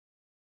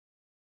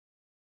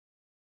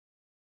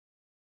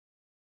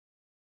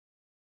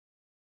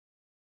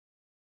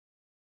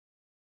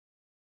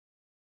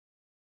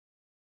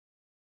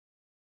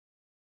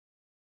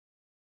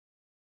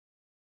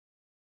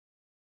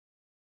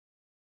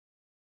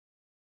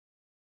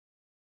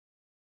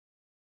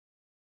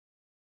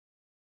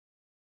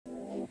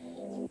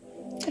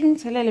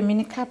Tell a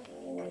mini cup.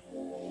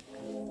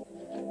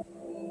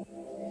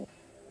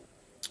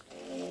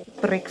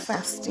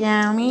 Breakfast,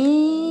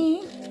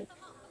 yummy.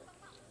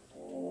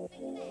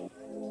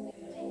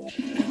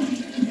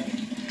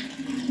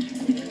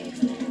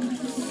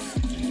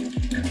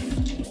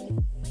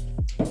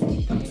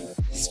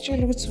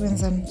 Sitshela ukuthi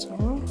wenza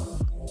nto.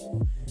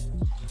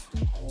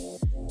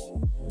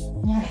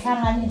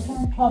 Ngiyahlanganisa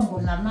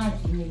umthombo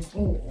namanzi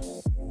nempuphu.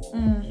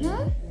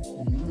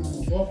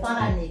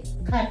 Ngiyofaka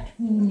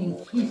nekhathuni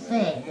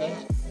ngikhisele.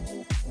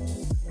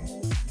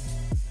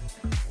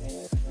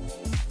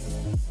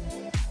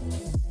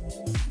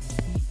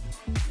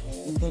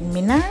 Then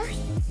mina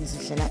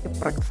ngizidlela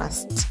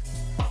breakfast.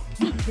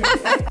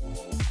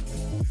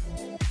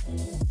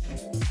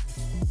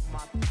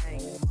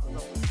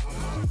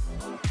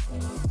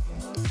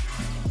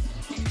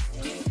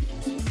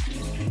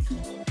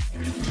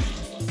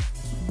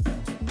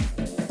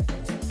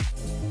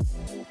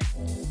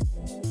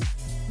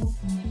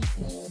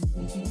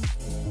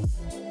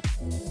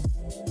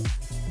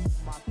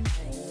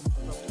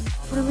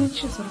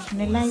 Provavelmente sort of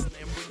light.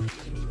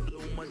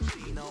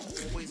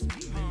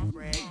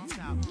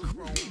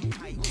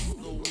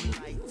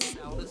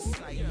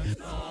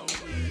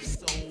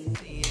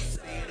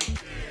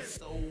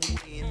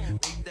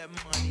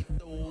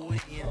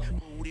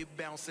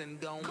 Bouncing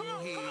down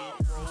here,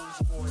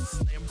 Rolls Royce,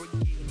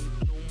 Lamborghini,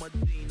 Blue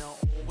Medina,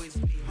 always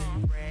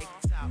beaming, rag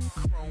top,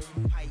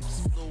 chrome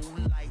pipes, blue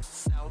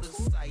lights, out of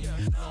sight,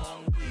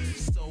 long weave,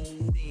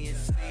 sold in,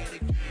 say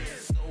it again,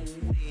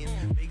 sold in,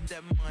 make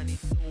that money,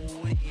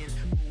 throw it in,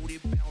 booty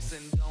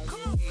bouncing down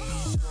here,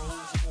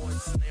 Rolls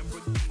Royce,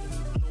 Lamborghini,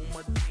 Blue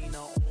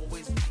Medina,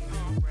 always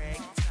beaming,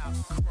 rag top,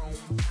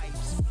 chrome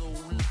pipes, blue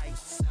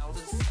lights, out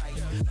of sight,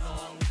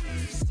 long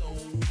weave,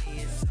 sold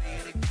in, say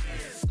it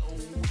again,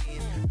 sold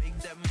in, make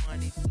that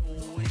money,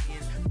 throw it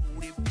in,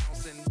 booty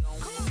bouncing down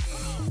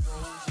here,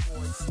 Rolls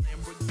Royce,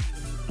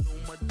 Lamborghini, Blue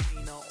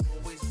Medina,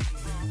 always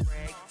beaming,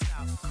 rag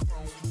top,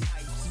 chrome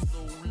pipes,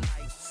 blue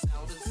lights,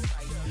 out of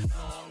sight,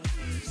 long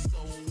weave,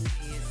 sold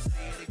in,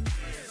 say it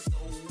again,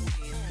 sold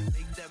in,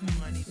 make that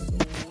money,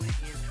 throw it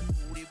in,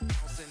 booty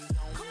bouncing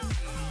down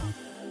here.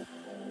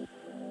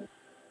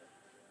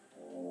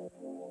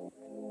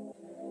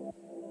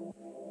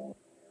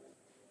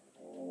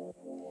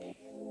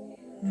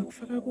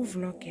 Ngokufaka ku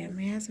vlog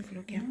yami, yazi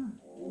vlog yami.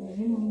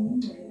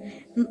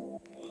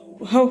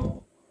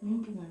 How?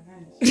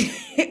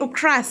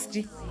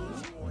 Crusty.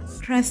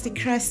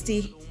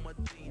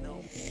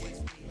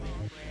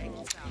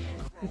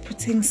 We're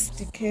putting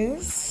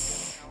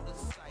stickers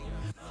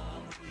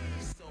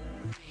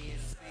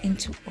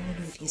into all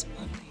of these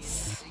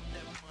bubbles.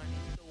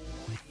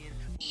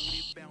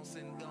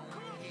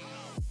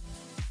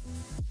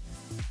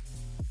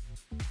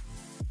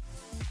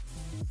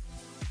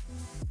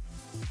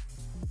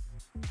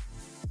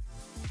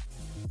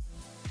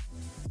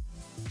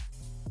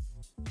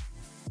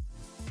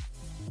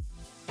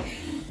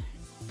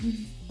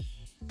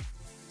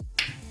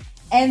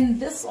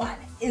 And this one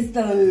is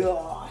the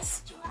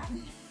last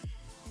one.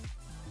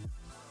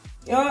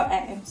 Yo, I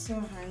am so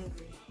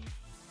hungry.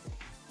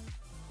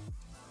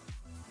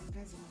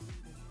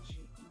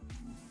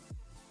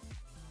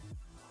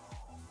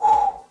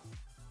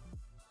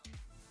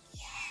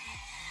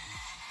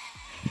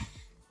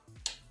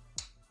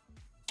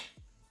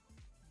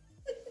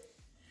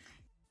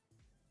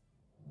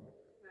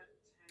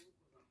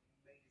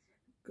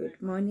 Good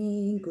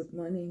morning,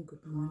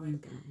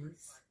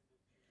 guys.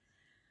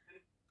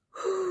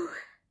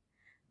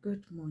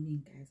 Good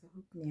morning, guys. I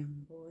hope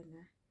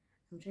Nyambona.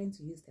 I'm trying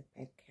to use the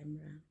back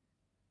camera.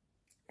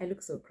 I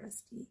look so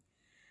crusty.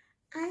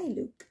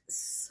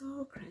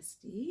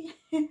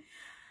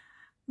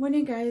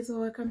 Morning, guys.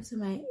 Welcome to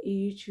my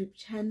YouTube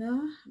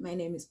channel. My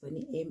name is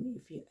Bonnie M.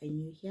 If you are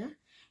new here,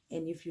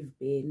 and if you've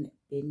been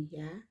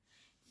here,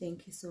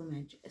 thank you so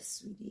much,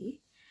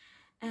 sweetie.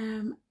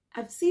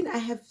 I've seen I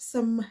have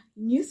some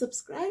new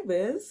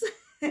subscribers,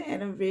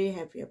 and I'm very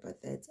happy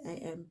about that. I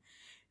am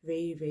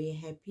very, very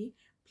happy.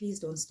 Please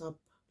don't stop.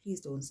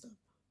 Please don't stop.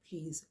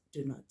 Please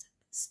do not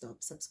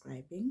stop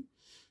subscribing.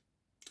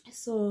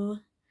 So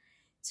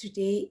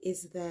today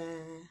is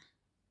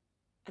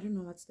I don't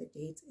know what the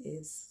date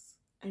is.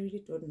 I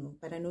really don't know,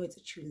 but I know it's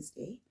a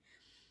Tuesday.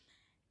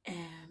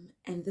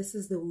 And this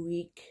is the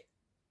week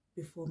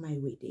before my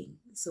wedding.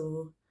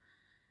 So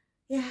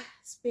yeah,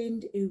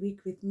 spend a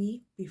week with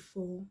me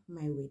before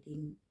my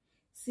wedding.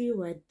 See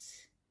what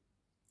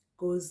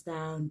goes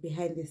down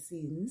behind the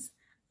scenes.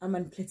 I'm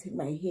unplaiting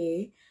my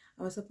hair.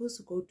 I was supposed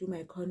to go do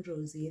my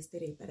cornrows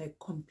yesterday, but I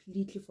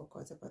completely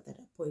forgot about that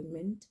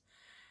appointment.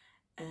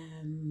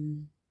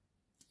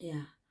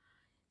 Yeah.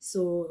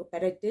 So,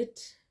 but I did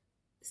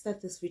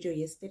start this video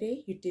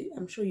yesterday.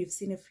 I'm sure you've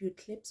seen a few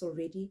clips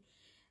already.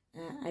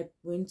 I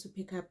went to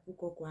pick up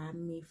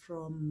Ukogwami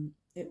from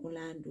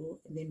Orlando,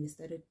 and then we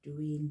started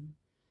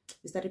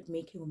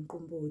making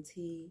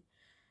umqombothi.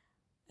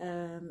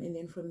 And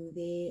then from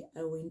there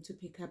I went to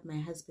pick up my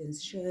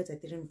husband's shirts. I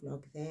didn't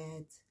vlog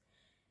that,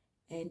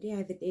 and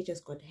yeah, the day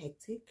just got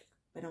hectic,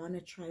 but I want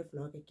to try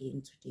vlog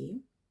again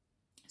today.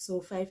 So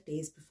 5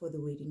 days before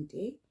the wedding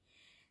day.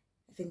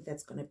 I think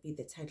that's gonna be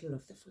the title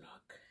of the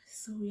vlog.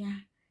 So yeah,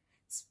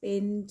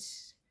 spend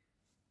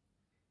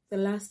the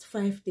last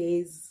 5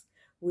 days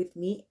with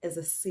me as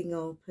a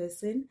single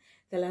person,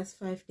 the last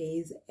 5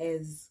 days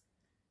as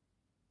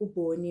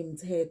Uboni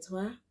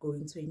Mthethwa,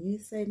 going to a new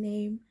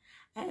surname.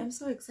 I am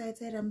so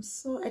excited.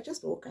 I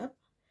just woke up.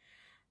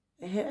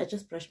 I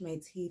just brushed my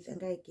teeth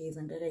and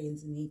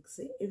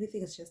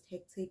everything is just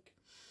hectic.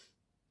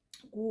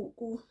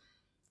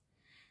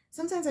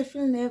 Sometimes I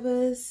feel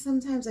nervous,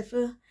 sometimes I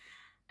feel,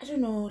 I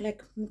don't know,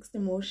 like mixed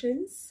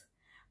emotions,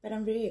 but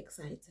I'm very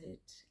excited.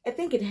 I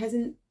think it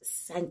hasn't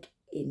sunk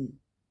in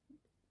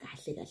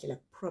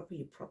like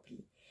properly.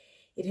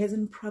 It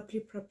hasn't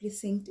properly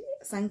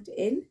sunk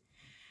in.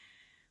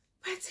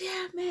 But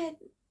yeah, man.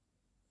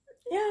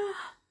 Yeah.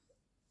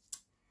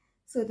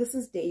 So this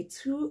is day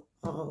two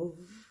of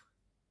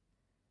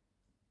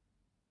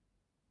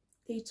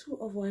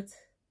what?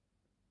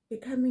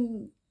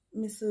 Becoming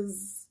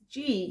Mrs.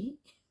 G.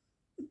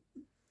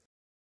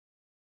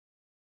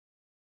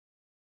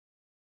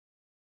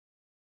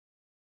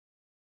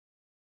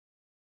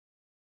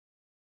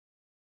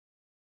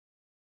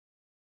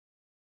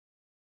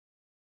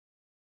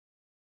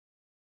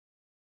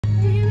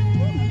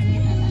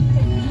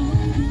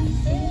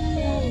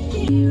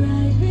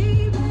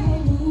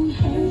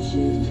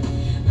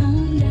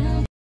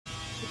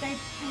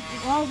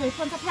 Oh, wait,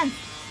 front of hand.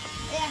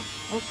 Yeah.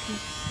 Okay.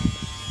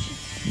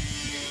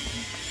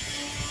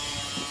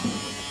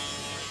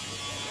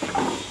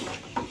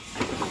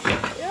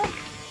 Yeah.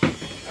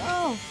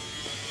 Oh.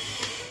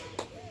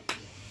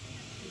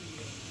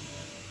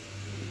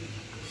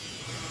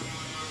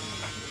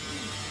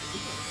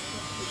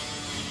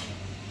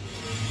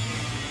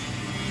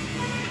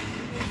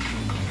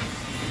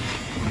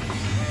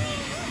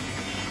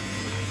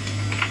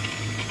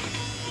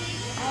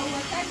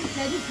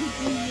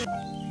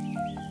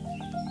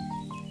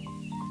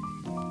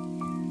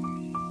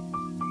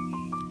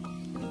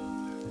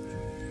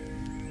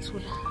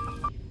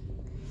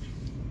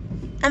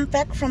 I'm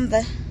back from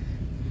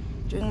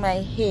doing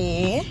my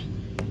hair.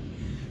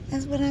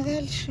 As one of the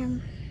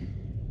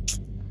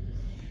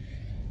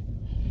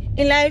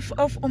a life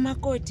of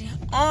Umakoti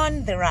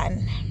on the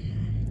run.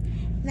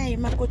 Now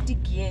Umakoti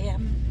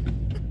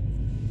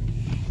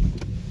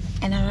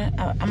and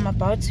I'm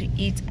about to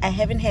eat. I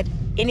haven't had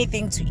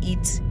anything to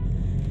eat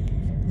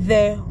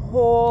the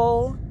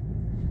whole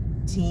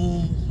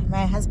day.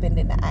 My husband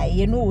and I,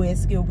 you know, we're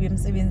still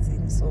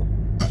so.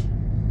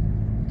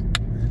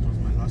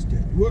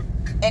 Work.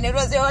 And it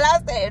was your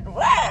last day at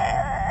work.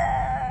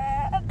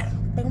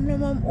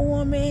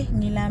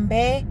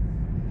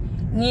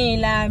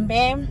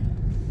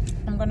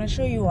 I'm gonna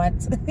show you what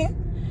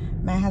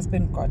my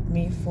husband got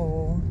me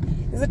for.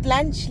 Is it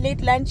lunch?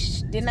 Late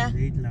lunch? Dinner? It's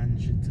late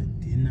lunch, it's a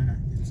dinner,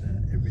 it's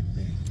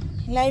everything.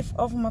 Life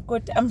of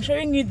Umakoti. I'm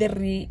showing you the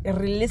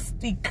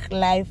realistic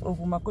life of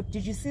Umakoti.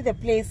 Did you see the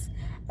place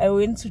I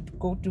went to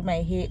go do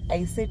my hair?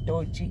 I said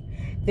dodgy.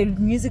 The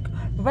music,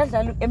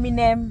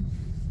 Eminem.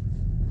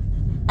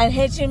 And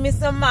hitching me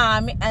some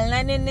mommy and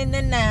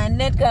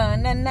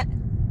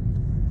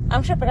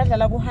I'm sure I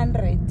got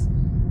 100.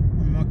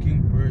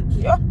 Mockingbirds.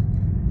 Yeah.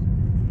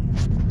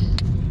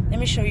 Let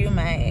me show you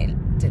my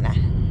dinner.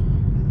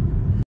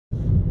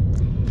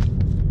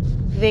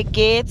 The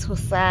gate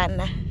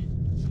Husana.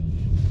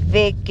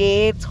 The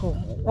gate.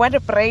 What a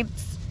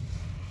braids.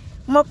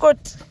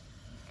 Mokot.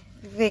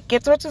 The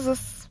gate. What is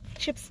this?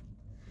 Chips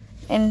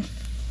and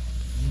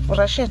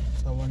Russian.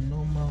 It's our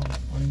normal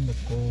on the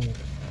go.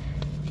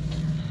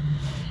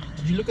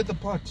 Did you look at the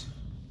pot?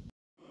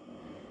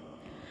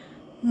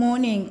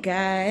 Morning,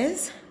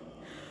 guys.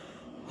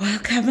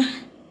 Welcome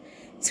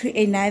to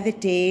another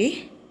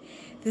day.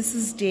 This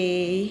is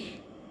day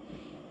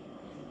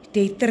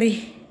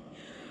 3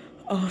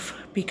 of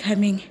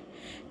becoming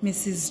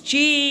Mrs.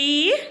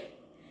 G.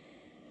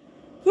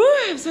 Woo,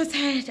 I'm so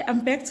tired.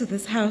 I'm back to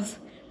this house.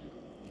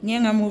 I'm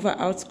gonna move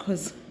out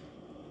because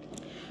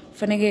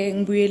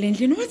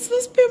what's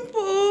this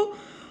pimple?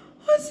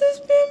 What's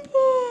this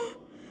pimple?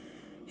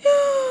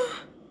 Yeah,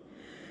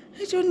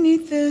 I don't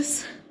need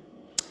this.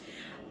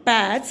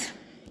 But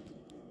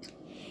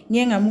I'm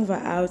gonna move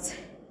out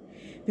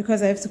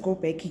because I have to go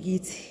back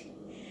Kigiti.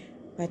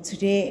 But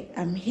today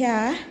I'm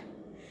here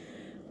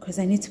because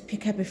I need to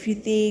pick up a few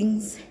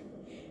things.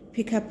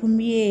 Pick up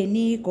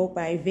umieni, go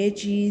buy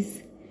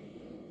veggies.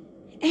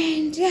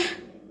 And yeah,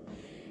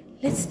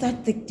 let's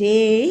start the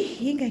day.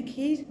 Hinga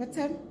kid, what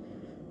time?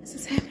 What's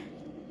the time?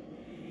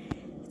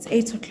 It's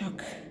 8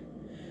 o'clock.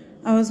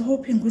 I was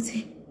hoping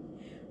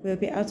we'll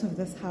be out of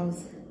this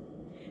house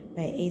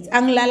by 8.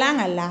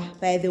 Anglalangala,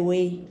 by the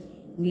way.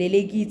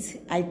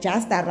 I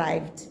just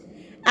arrived.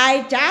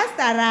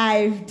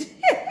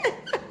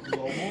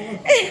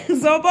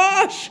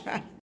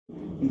 Zobosha.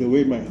 The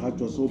way my heart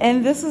was so.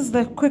 And this is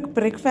the quick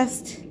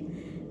breakfast.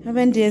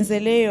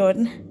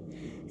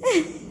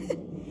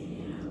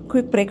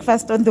 Quick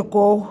breakfast on the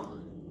go.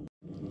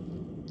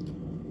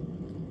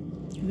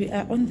 We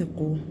are on the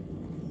go.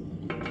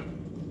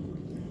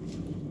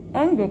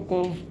 On the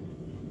go.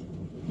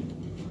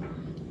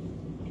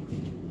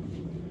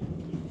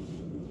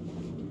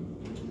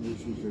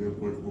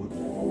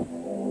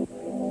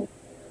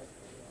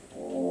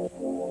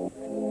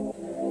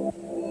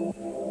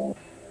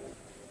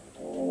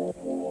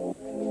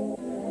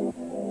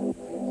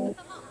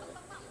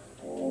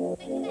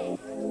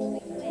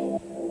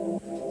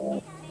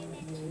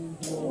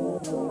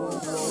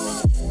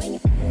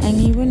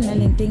 Angibona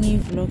lento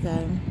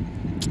engiyivlogayo.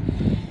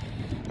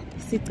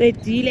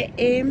 Siqedile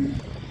I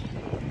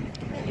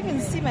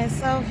even see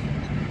myself.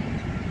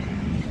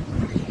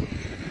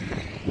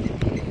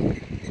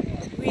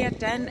 We are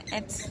done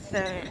at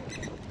the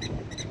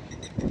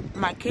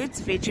market,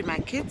 veggie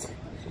market,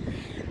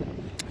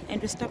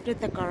 and we stopped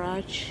at the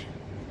garage,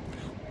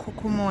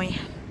 Kokomoya.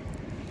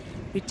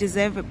 We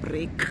deserve a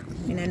break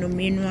in an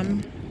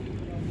minimum.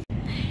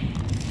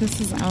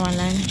 This is our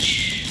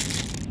lunch.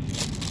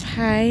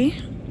 Hi.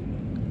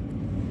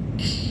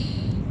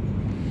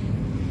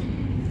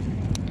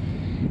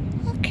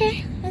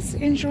 Okay, let's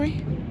enjoy.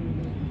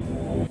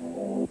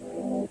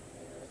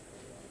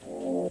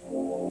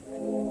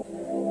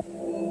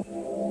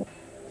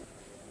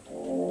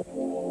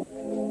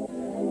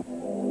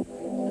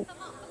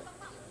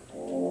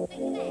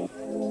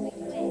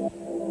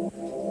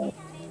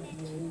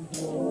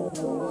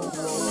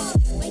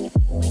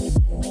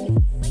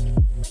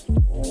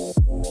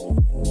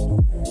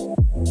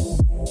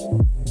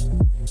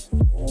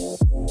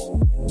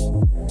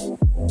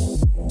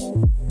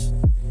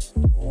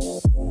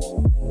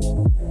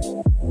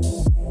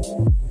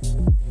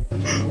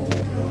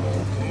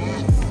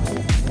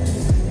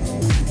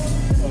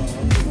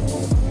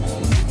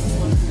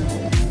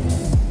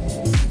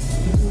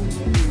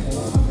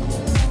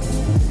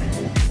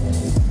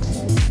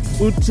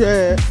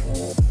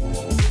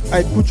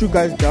 I put you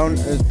guys down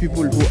as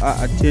people who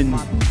are attending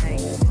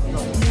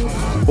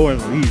or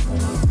read.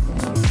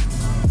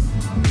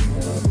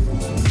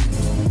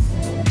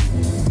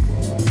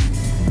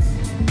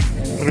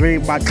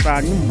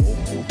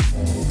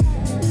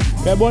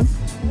 Airborne?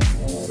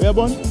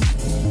 Airborne?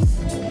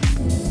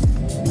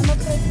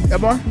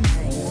 Airborne?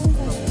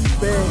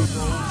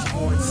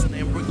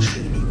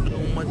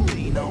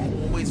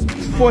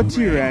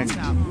 40 rand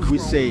we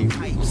save.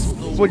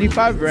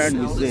 45 rand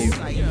we save.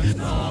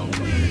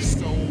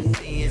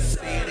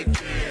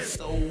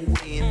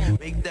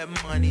 Make that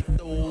money,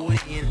 throw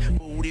it in,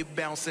 booty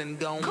bouncing,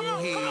 don't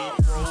hit.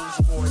 Rolls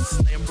Royce,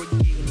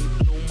 Lamborghini,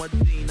 Blue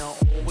Medina,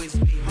 always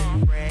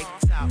beaming, rag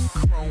top,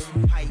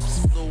 chrome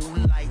pipes, blue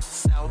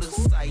lights, out of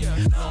sight.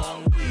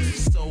 Long weed,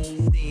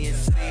 sold in,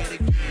 say it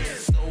again,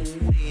 sold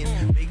in.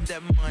 Make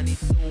that money,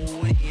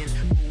 throw it in,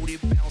 booty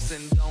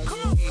bouncing, don't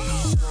hit.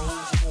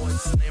 Rolls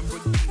Royce,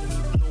 Lamborghini,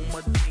 Blue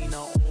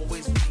Medina,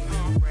 always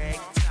beaming, rag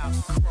top,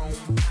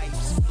 chrome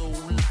pipes, blue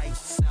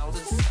lights, out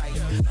of sight.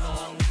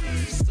 Long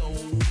weed,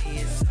 sold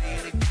in, say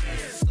it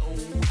again,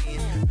 sold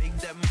in. Make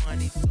that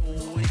money,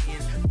 throw it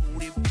in,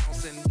 booty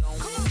bouncing,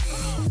 don't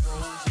hit.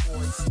 Rolls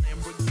Royce,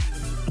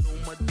 Lamborghini, Blue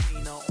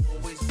Medina,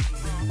 always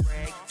beaming,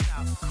 rag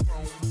top,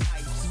 chrome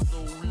pipes,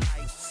 blue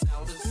lights,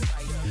 out of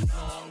sight.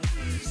 Long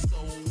weed,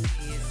 sold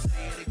in,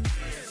 say it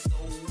again,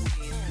 sold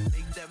in.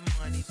 Make that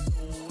money,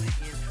 throw it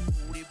in,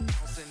 booty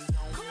bouncing,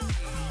 don't hit.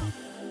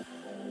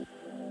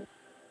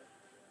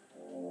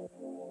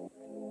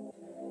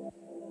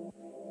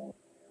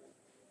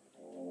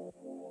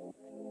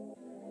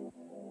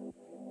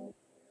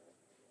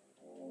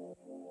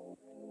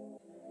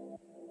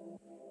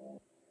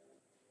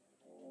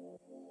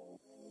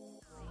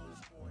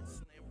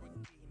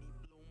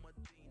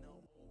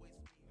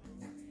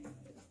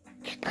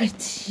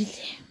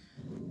 Qedile.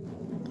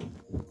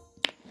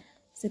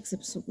 6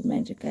 ebusuku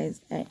manje,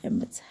 guys. I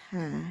am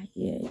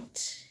tired.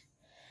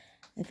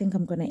 I think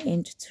I'm gonna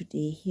end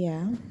today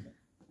here.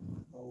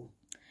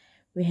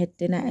 We had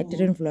dinner. I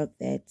didn't vlog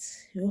that.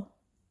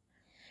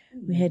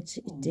 We had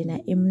dinner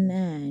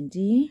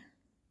imnandi.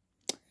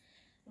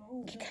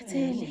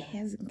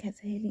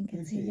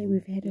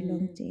 We've had a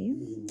long day.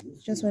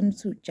 Just wanted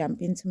to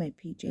jump into my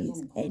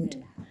PJs and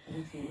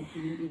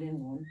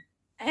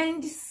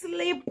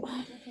sleep.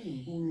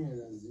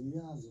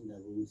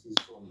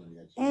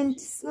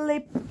 And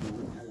sleep. Good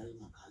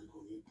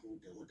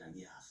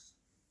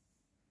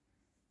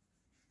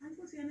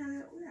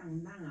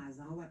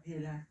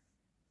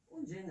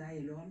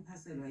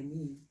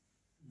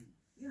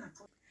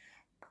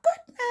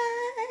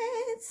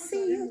night.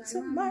 See you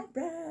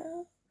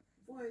tomorrow.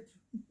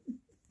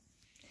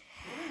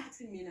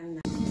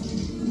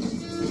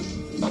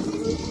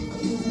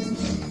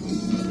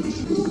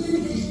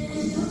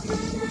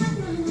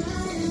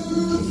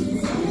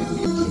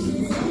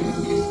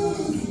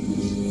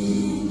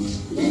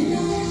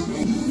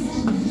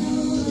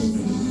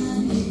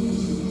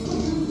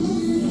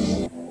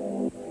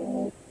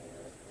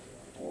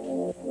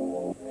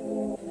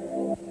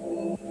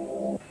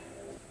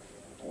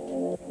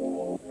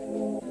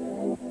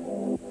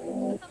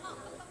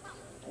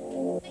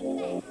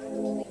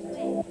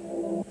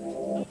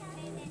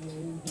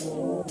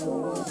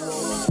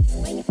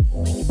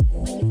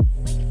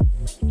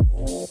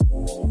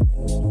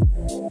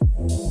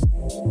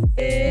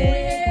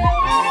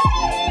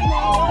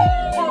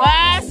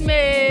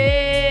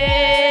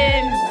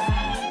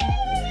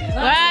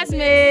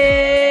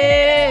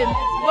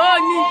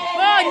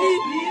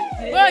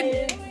 Boni.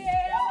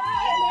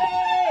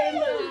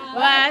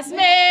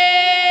 Wasmema.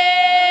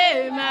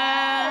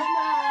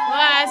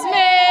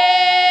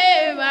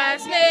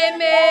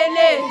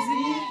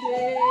 Melezi.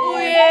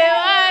 Uye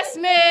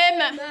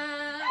wasmema.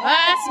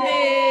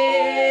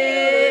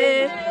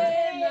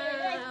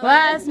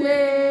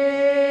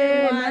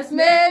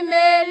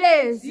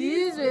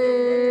 Melezizwe.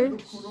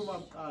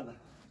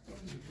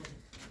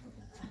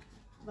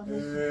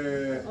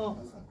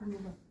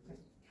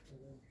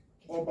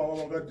 Obaba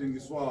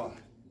bakadingiswayo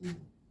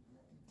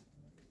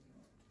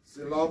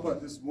silapha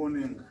this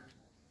morning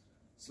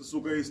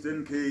sisuka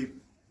Eastern Cape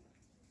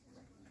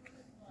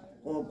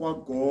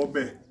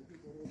okwaGobe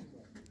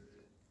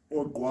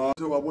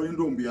oGqwathe wabona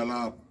intombi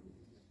yalapha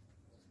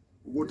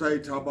ukuthi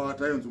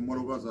ayithabatha yenza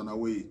umolokazana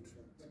wethu.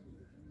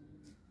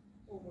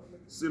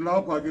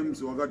 Silapha ke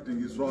mzi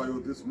wakadingiswayo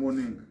this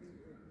morning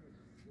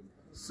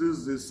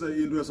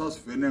sizise into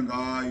esasivene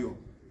ngayo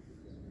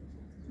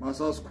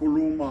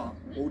masasikhuluma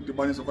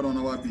ukudibanisa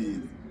abantwana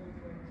ababili.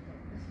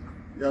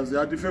 Yazi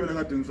yathi ifamily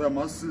kadingiswayo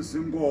masisi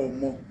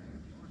inkomo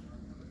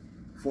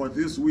for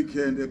this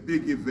weekend, a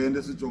big event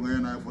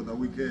esijongene nayo for the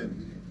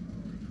weekend.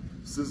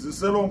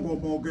 Siziselo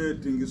nkomo ke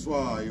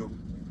dingiswayo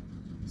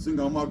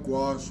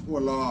singamagqwashu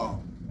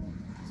olawo.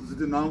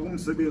 Sizithi nanku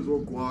umsebenzi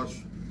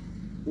wogqwashu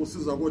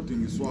usiza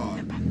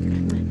kodingiswayo.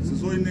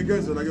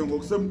 Sizoyinikezela ke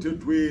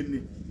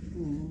ngokusemthethweni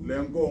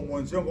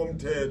lenkomo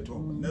njengomthetho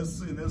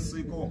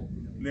nesiko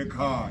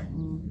lekhaya.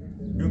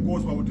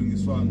 Inkosi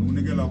babudingiswayo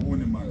unikela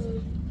kuni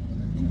manje.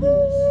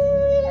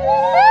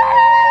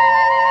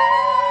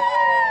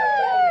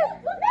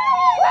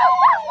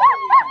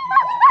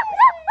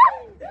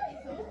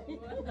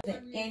 The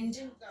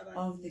end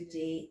of the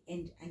day,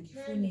 and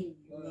Angifuni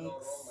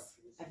next.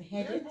 I've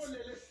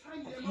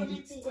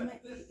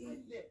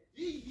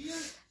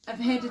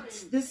had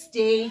it this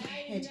day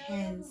at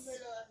hands.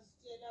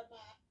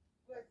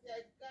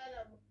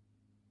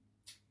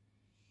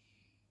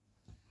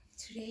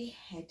 Today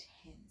had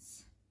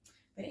hands.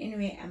 But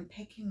anyway, I'm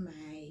packing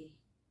my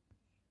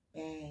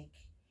bag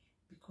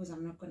because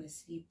I'm not gonna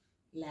sleep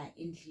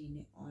in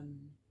Lini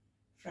on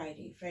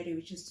Friday,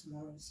 which is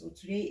tomorrow. So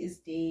today is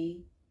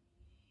day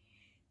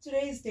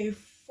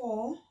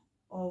 4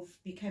 of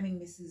becoming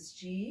Mrs.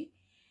 G,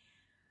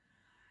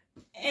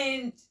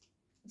 and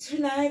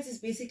tonight is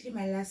basically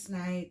my last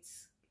night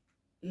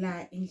in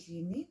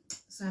Lini.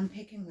 So I'm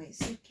packing my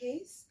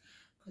suitcase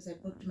because I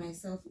booked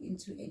myself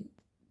into an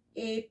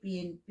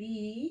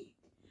Airbnb,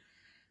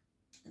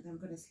 and I'm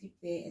gonna sleep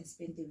there and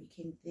spend the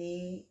weekend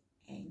there.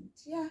 And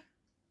yeah,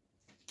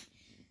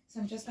 so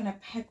I'm just gonna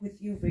pack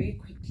with you very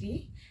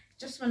quickly.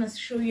 Just want to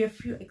show you a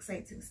few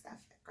exciting stuff.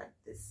 I got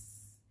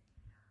this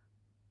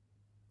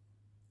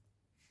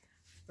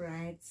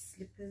bright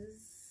slippers,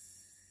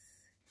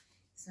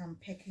 so I'm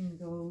packing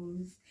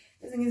those.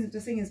 The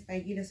thing is, so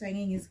I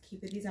can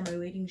keep it. These are my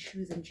wedding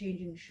shoes and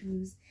changing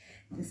shoes.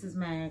 This is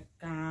my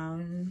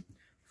gown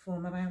for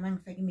my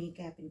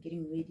makeup and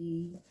getting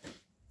ready.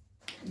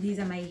 These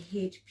are my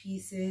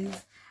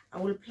headpieces. I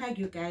will plug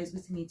you guys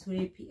with me to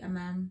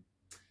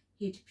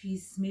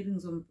headpiece. Maybe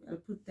I'll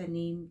put the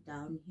name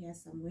down here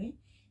somewhere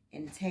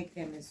and tag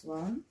them as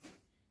well.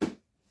 I'll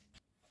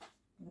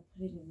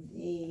put it in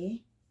there.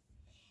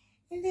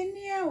 And then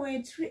yeah,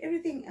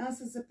 everything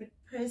else is a bit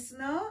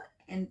personal,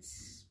 and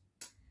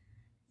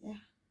yeah,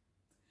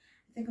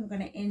 I think I'm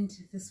gonna end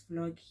this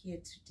vlog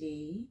here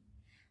today.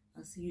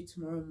 I'll see you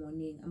tomorrow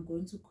morning. I'm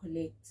going to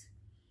collect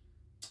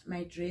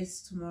my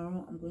dress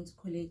tomorrow. I'm going to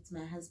collect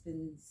my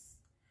husband's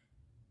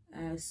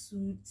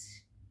suit.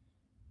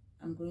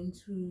 I'm going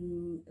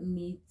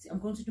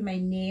to do my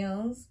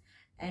nails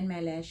and my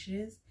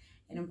lashes,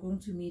 and I'm going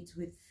to meet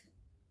with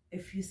a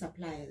few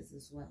suppliers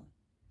as well.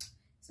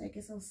 So I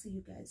guess I'll see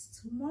you guys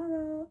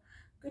tomorrow.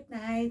 Good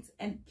night,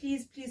 and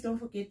please don't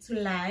forget to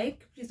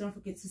like, please don't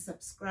forget to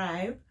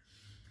subscribe,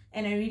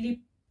 and I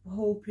really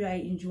hope you are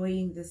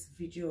enjoying this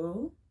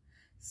video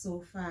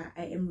so far.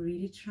 I am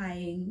really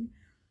trying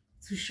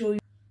to show you,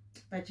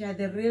 but yeah,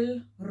 the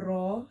real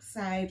raw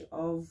side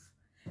of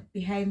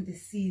behind the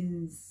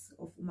scenes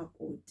of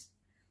Umakoti.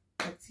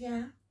 But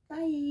yeah,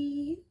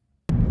 bye.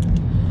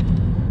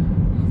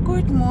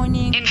 Good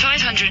morning. In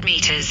 500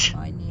 meters,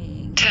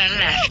 turn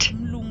left.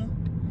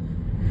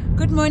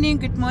 Good morning.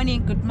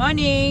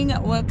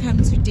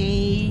 Welcome to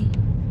day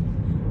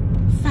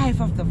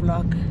 5 of the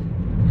vlog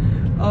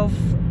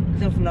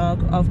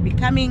of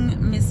becoming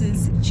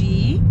Mrs.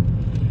 G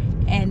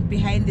and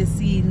behind the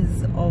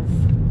scenes of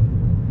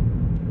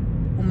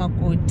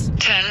Umakoti.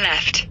 Turn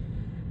left.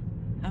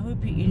 I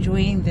hope you're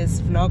enjoying this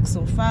vlog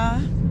so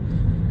far.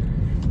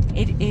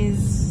 It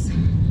is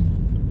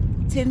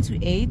 10 to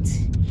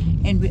 8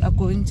 and we are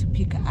going to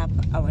pick up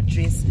our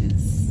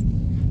dresses.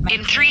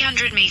 In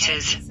 300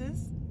 meters,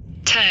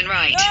 turn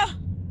right.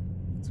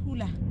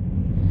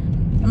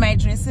 My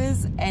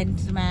dresses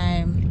and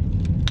my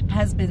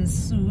husband's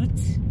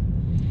suit,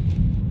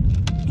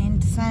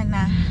 and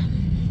Sana,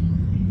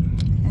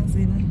 as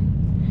in,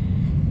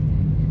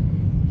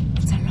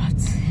 it's a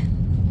lot.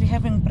 We're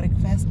having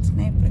breakfast,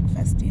 night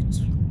breakfast yet.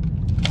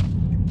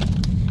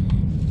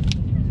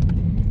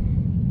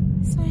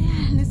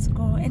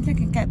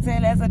 I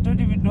don't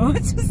even know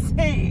what to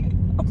say.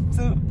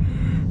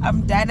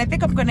 I'm done. I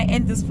think I'm gonna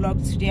end this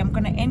vlog today. I'm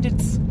gonna end it.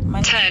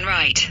 Turn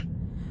right.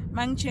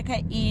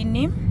 Mangcheka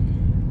ini.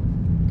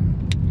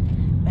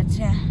 But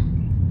yeah,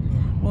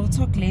 we'll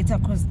talk later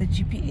because the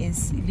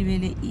GPS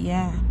really,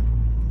 yeah.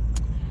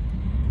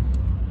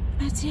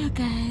 But yeah,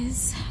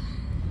 guys,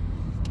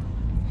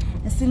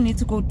 I still need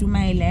to go do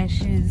my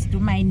lashes, do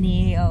my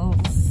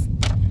nails.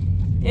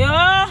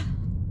 Yeah,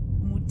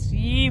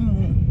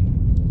 mutimu.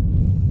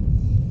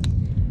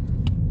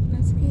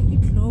 Let's get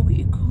it low.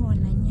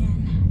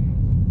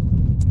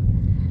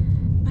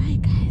 Bye,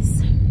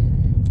 guys.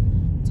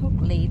 Talk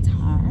later.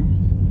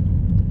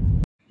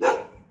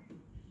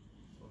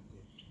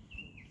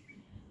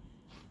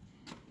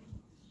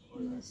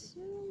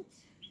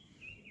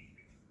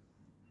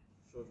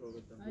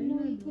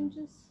 No, you can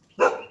just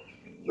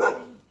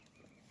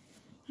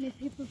in a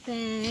paper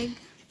bag.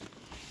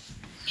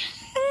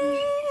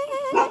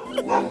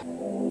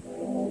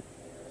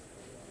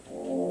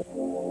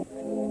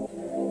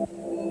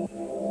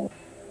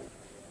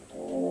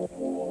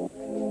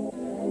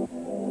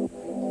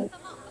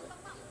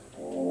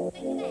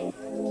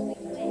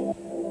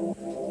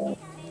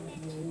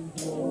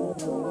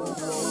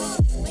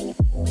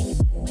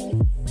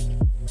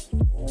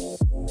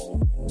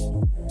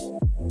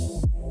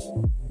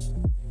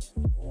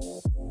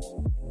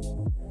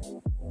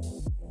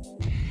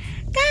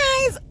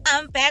 Guys,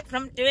 I'm back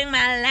from doing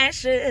my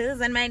lashes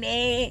and my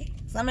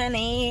nails.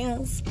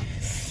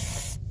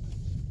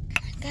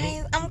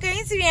 Guys, I'm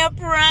going to be a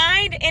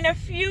bride in a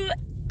few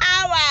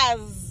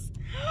hours.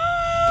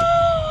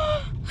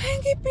 I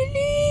can't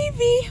believe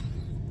it.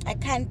 I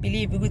can't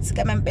believe it. We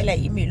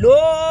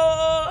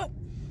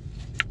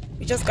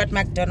just got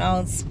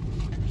McDonald's.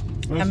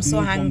 I'm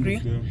so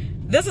hungry.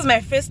 This is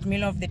my first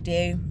meal of the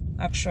day,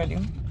 actually.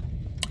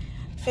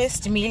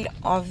 First meal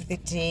of the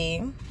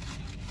day.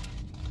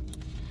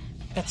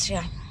 But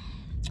yeah,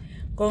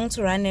 going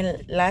to run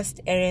a last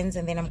errands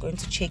and then I'm going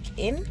to check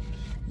in. And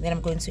then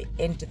I'm going to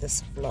end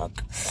this vlog.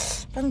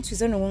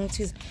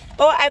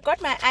 Oh, I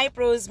got my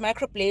eyebrows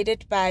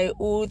microbladed by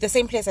the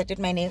same place I did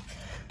my nails.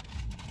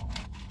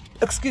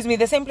 Excuse me,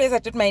 the same place I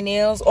did my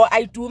nails, or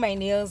I do my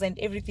nails and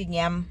everything.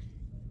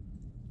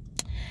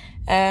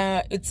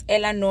 It's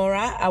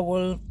Eleonora. I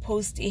will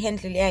post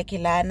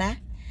Kelana.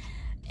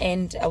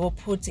 And I will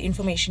put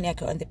information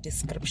on the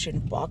description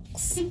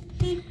box.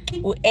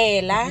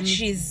 Ella,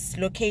 she's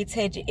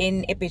located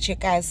in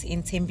Epechekas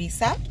in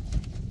Tembisa.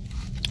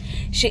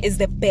 She is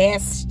the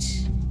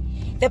best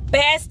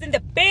in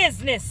the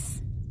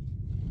business.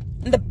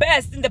 The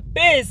best in the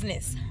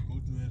business.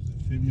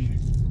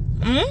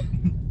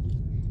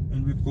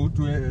 And we go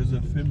to her as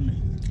a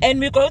family. And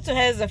we go to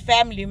her as a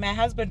family. My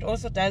husband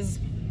also does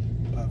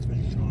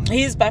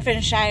his buff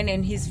and shine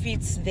and his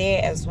feet's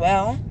there as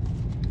well.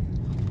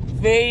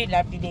 Very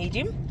lovely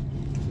lady.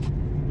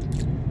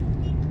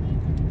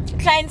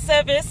 Client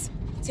service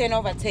 10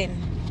 over 10.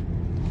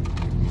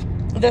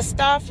 The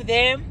staff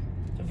there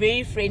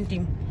very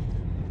friendly.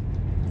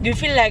 You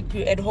feel like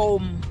you're at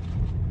home.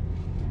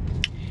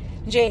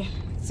 Jay,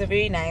 it's a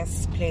very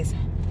nice place.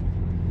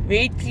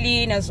 Very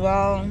clean as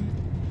well.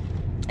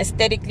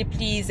 Aesthetically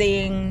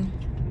pleasing.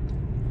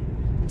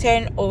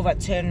 10 over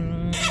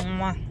 10.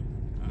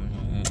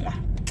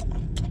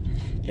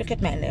 Look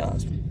at my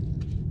nails.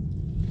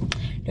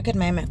 Look at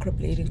my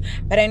microblading.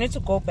 But I need to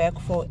go back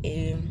for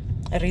a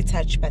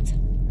retouch, but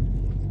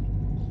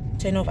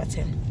 10 over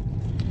 10.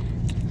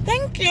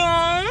 Thank you.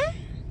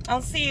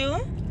 I'll see you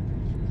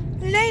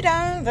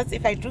later. That's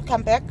if I do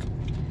come back.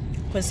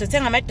 Because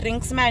sitting on my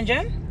drinks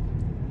manager.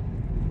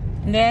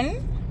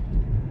 Then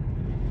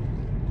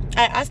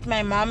I asked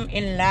my mom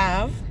in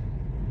love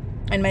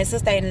and my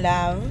sister in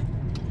love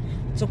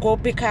to go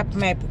pick up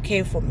my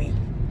bouquet for me.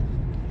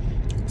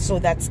 So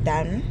that's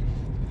done.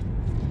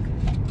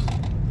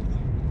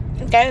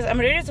 Guys, I'm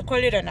ready to call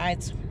it a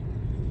night.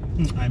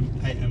 I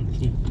am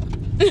too.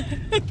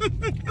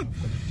 I've got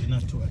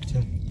dinner to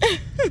attend.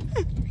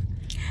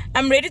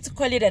 I'm ready to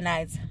call it a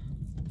night.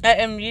 I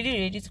am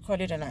really ready to call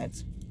it a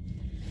night.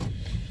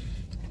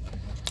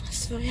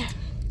 So yeah,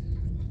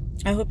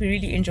 I hope you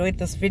really enjoyed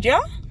this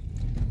video.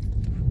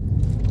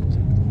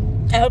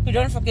 I hope you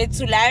don't forget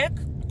to like,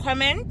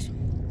 comment,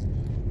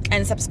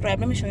 and subscribe.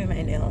 Let me show you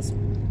my nails.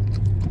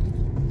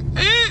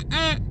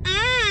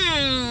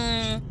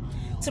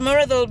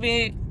 Tomorrow there will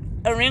be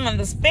a ring on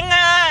this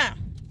finger.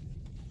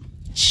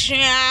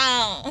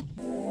 Ciao.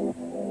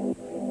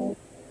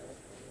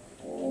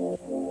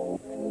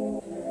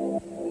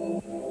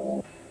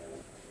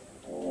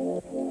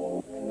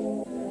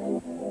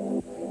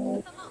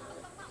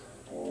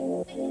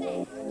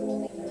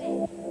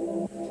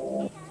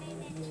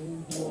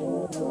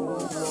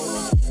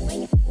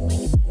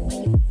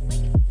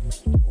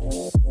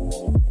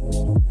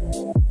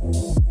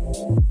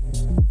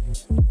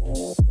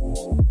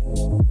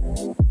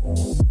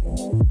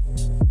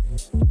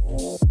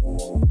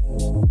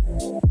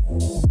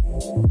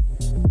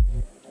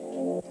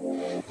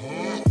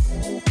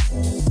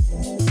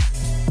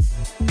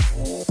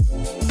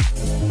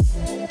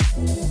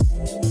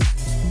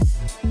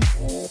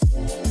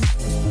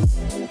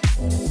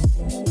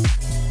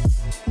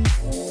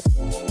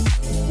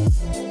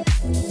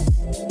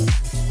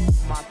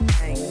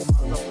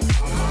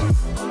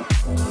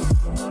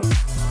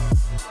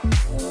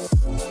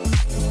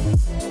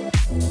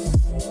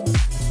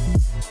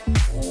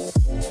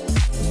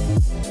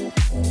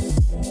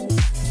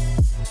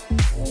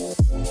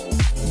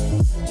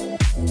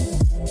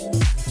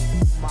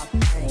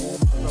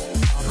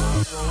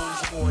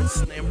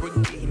 Royce,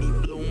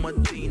 Lamborghini, Blue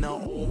Medina,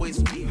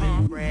 always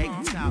beaming, rag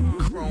top,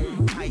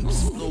 chrome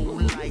pipes, blue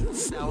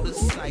lights out of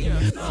sight.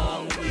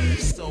 Long weed,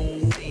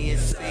 sold in,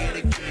 say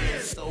it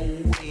again,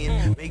 sold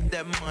in. Make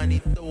that money,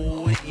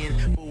 throw it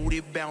in,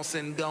 booty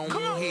bouncing, go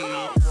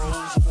ahead.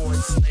 Rolls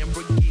Royce,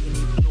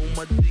 Lamborghini, Blue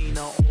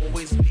Medina,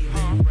 always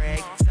beaming,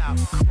 rag top,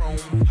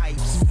 chrome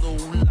pipes, blue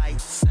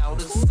lights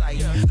out of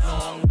sight.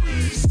 Long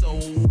weed,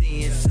 sold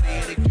in, say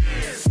it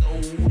again,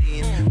 sold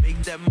in.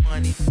 Make that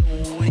money,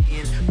 throw it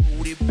in,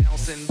 booty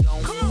bouncing, go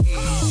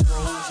ahead.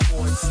 Rolls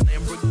Royce,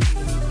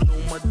 Lamborghini,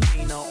 Blue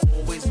Medina,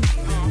 always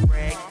beaming,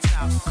 rag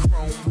top,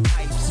 chrome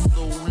pipes,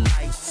 blue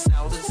lights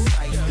out of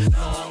sight.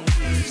 Long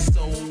weed,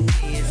 sold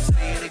in,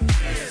 say it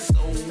again,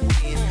 sold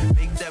in.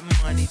 Make that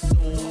money,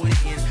 throw